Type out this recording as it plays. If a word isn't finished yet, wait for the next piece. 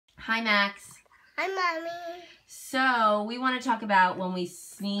Hi, Max. Hi, Mommy. So, we want to talk about when we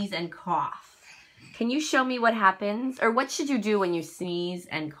sneeze and cough. Can you show me what happens? Or what should you do when you sneeze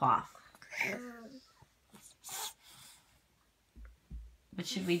and cough? What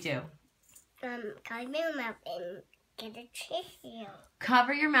should we do? Cover your mouth and get a tissue.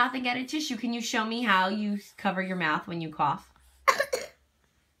 Cover your mouth and get a tissue. Can you show me how you cover your mouth when you cough?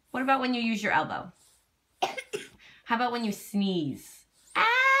 What about when you use your elbow? How about when you sneeze?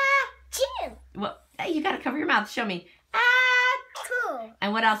 Chew. Well, hey, you got to cover your mouth. Show me. Cool.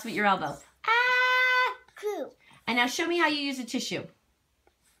 And what else with your elbow? Cool. And now show me how you use a tissue.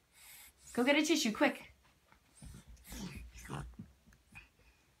 Go get a tissue, quick.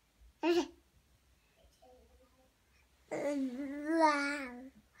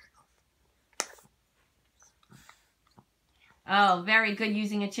 Oh, very good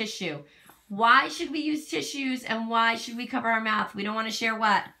using a tissue. Why should we use tissues and why should we cover our mouth? We don't want to share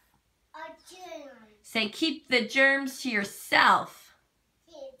what? A germ. Say, keep the germs to yourself.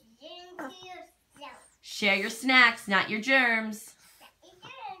 Keep the germs to yourself. Share your snacks, not your germs.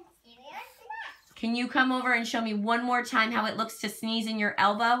 Can you come over and show me one more time how it looks to sneeze in your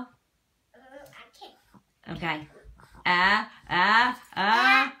elbow? Okay.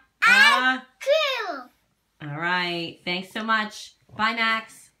 Cool. All right. Thanks so much. Bye,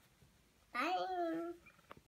 Max. Bye.